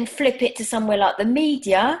you then flip it to somewhere like the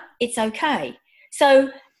media, it's okay. So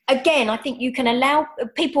again, I think you can allow,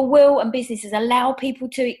 people will, and businesses allow people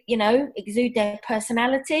to, you know, exude their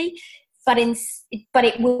personality, but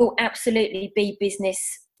it will absolutely be business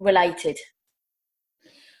related.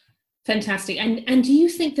 Fantastic. And do you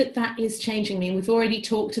think that is changing? I mean, we've already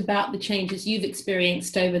talked about the changes you've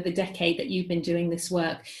experienced over the decade that you've been doing this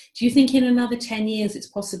work. Do you think in another 10 years it's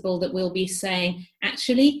possible that we'll be saying,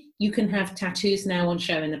 actually, you can have tattoos now on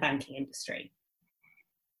show in the banking industry?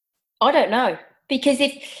 I don't know, because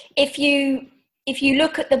if you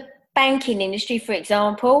look at the banking industry, for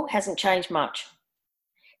example, hasn't changed much.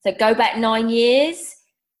 So go back 9 years,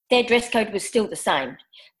 their dress code was still the same,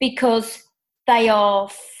 because they are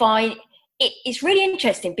fine. It's really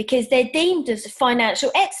interesting because they're deemed as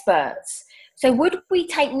financial experts. So would we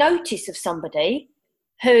take notice of somebody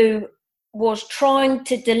who was trying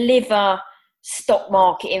to deliver stock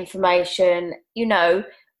market information, you know,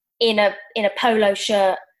 in a polo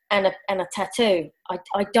shirt and a tattoo?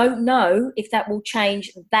 I don't know if that will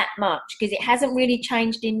change that much, because it hasn't really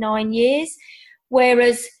changed in 9 years.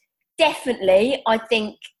 Whereas definitely, I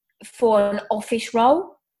think for an office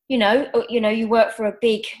role, you know, you work for a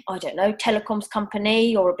big, I don't know, telecoms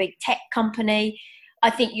company or a big tech company, I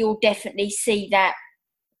think you'll definitely see that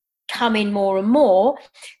come in more and more,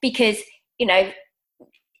 because, you know,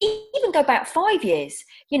 even go back 5 years,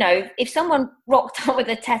 you know, if someone rocked up with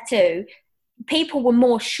a tattoo, people were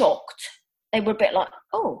more shocked. They were a bit like,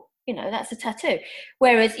 oh, you know, that's a tattoo.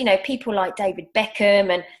 Whereas, you know, people like David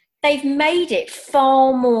Beckham, and they've made it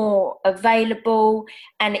far more available,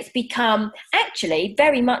 and it's become actually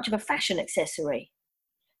very much of a fashion accessory.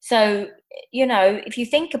 So, you know, if you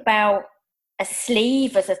think about a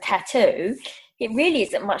sleeve as a tattoo, it really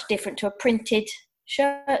isn't much different to a printed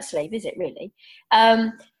shirt sleeve, is it really?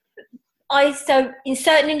 So in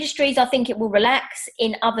certain industries, I think it will relax.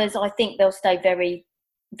 In others, I think they'll stay very,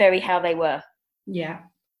 very how they were. Yeah.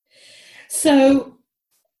 So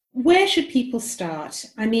where should people start?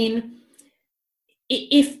 I mean,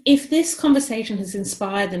 if this conversation has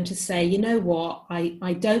inspired them to say, you know what,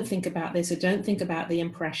 I don't think about this, I don't think about the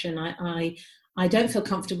impression, I don't feel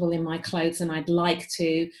comfortable in my clothes, and I'd like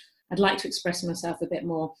to express myself a bit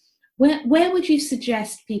more. Where would you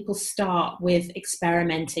suggest people start with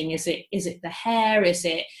experimenting? Is it the hair? Is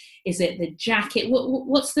it the jacket?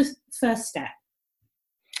 What's the first step?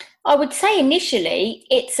 I would say initially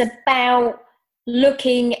it's about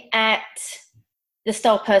looking at the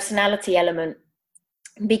style personality element,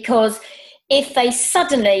 because if they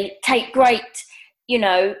suddenly take great, you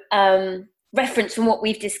know, reference from what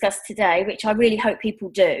we've discussed today, which I really hope people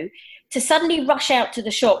do, to suddenly rush out to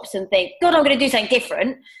the shops and think, God, I'm going to do something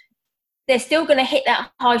different, they're still going to hit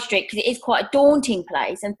that high street, because it is quite a daunting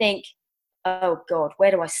place, and think, oh God,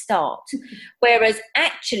 where do I start? Whereas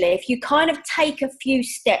actually, if you kind of take a few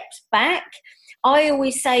steps back, I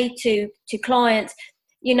always say to clients,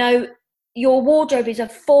 you know, your wardrobe is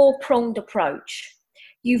a 4-pronged approach.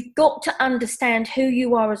 You've got to understand who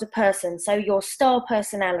you are as a person, so your style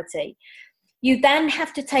personality. You then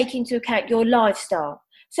have to take into account your lifestyle.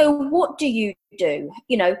 So what do? You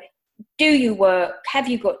know, do you work? Have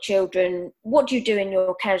you got children? What do you do in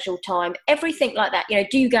your casual time? Everything like that. You know,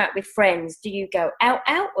 do you go out with friends? Do you go out,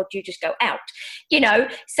 or do you just go out? You know,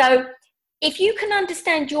 so if you can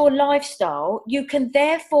understand your lifestyle, you can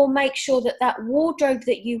therefore make sure that that wardrobe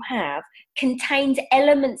that you have contains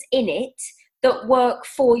elements in it that work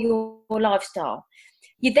for your lifestyle.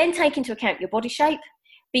 You then take into account your body shape,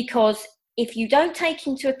 because if you don't take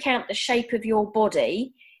into account the shape of your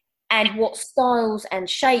body and what styles and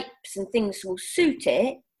shapes and things will suit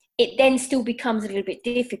it, it then still becomes a little bit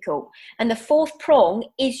difficult. And the fourth prong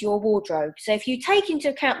is your wardrobe. So if you take into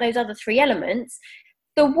account those other 3 elements,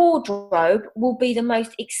 the wardrobe will be the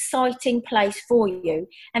most exciting place for you,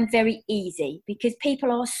 and very easy, because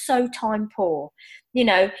people are so time poor. You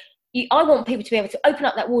know, I want people to be able to open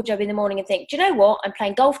up that wardrobe in the morning and think, do you know what? I'm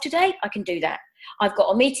playing golf today. I can do that. I've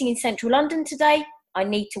got a meeting in central London today. I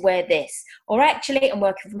need to wear this. Or actually, I'm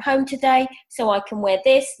working from home today, so I can wear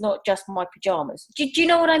this, not just my pajamas. Do you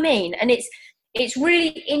know what I mean? And it's really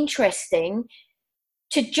interesting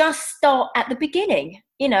to just start at the beginning,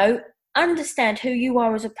 you know, understand who you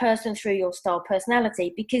are as a person through your style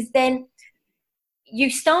personality, because then you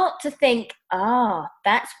start to think,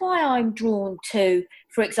 that's why I'm drawn to,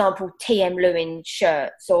 for example, TM Lewin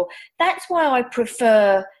shirts, or that's why I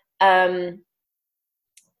prefer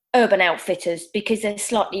Urban Outfitters, because they're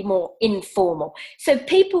slightly more informal. So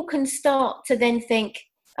people can start to then think,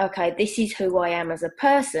 okay, this is who I am as a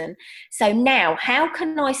person. So now how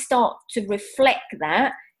can I start to reflect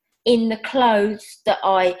that in the clothes that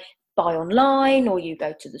I buy online, or you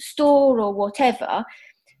go to the store, or whatever?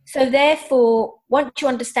 So therefore, once you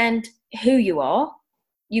understand who you are,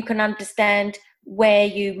 you can understand where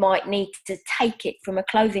you might need to take it from a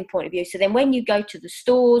clothing point of view. So then when you go to the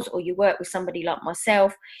stores, or you work with somebody like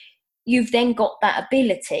myself, you've then got that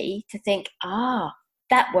ability to think,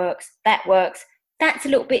 that works, that's a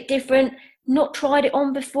little bit different, not tried it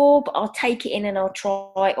on before, but I'll take it in and I'll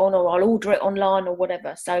try it on, or I'll order it online, or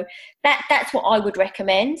whatever. So that's what I would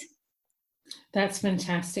recommend. That's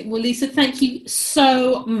fantastic. Well, Lisa, thank you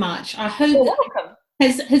so much. I hope You're that welcome.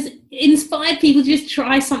 has inspired people to just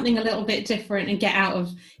try something a little bit different and get out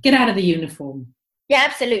of the uniform. Yeah,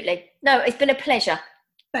 absolutely. No, it's been a pleasure.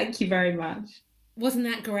 Thank you very much. Wasn't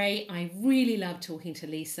that great? I really loved talking to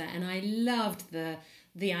Lisa, and I loved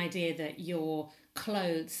the idea that your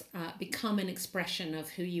clothes become an expression of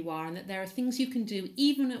who you are, and that there are things you can do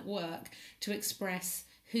even at work to express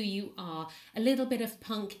who you are. A little bit of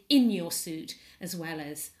punk in your suit as well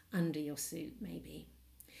as under your suit, maybe.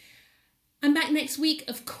 I'm back next week,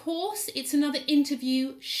 of course. It's another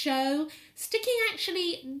interview show, sticking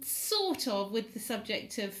actually sort of with the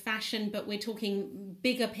subject of fashion, but we're talking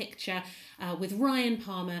bigger picture with Ryan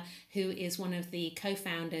Palmer, who is one of the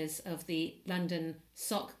co-founders of the London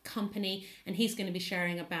Sock Company, and he's going to be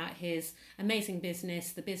sharing about his amazing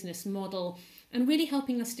business, the business model, and really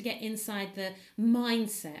helping us to get inside the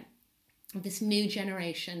mindset of this new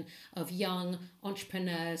generation of young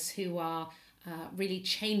entrepreneurs who are really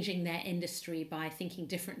changing their industry by thinking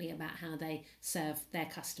differently about how they serve their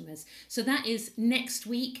customers. So that is next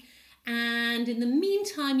week. And in the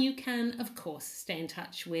meantime, you can, of course, stay in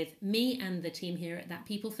touch with me and the team here at That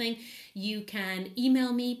People Thing. You can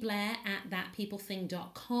email me,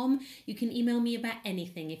 blair@thatpeoplething.com. You can email me about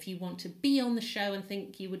anything. If you want to be on the show and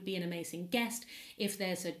think you would be an amazing guest, if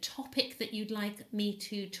there's a topic that you'd like me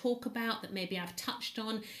to talk about that maybe I've touched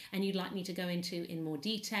on and you'd like me to go into in more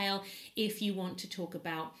detail, if you want to talk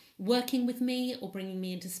about working with me or bringing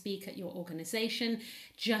me in to speak at your organisation,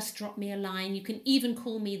 just drop me a line. You can even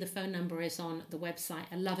call me. The phone number is on the website.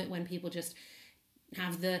 I love it when people just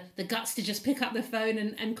have the guts to just pick up the phone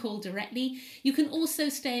and call directly. You can also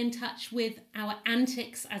stay in touch with our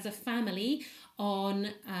antics as a family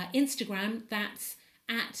on Instagram. That's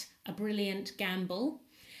at A Brilliant Gamble.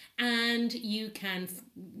 And you can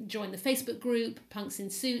join the Facebook group Punks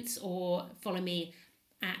in Suits or follow me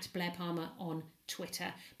at Blair Palmer on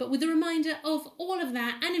Twitter. But with a reminder of all of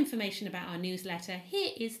that and information about our newsletter,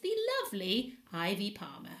 here is the lovely Ivy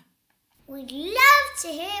Palmer. We'd love to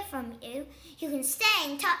hear from you. You can stay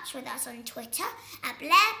in touch with us on Twitter at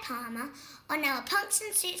Blair Palmer, on our Punks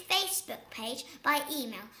and Suits Facebook page by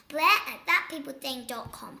email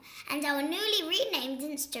blair@thatpeoplething.com, and our newly renamed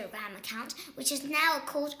Instagram account, which is now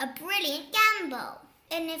called A Brilliant Gamble.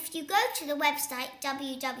 And if you go to the website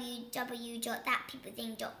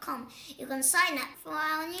www.thatpeoplething.com, you can sign up for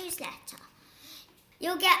our newsletter.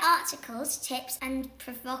 You'll get articles, tips and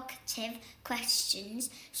provocative questions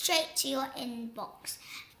straight to your inbox.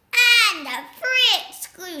 And a free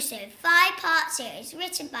exclusive 5-part series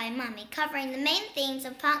written by Mummy covering the main themes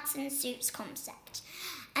of Punks and Suits concept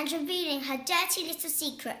and revealing her dirty little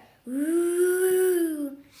secret.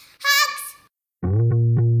 Ooh! Hug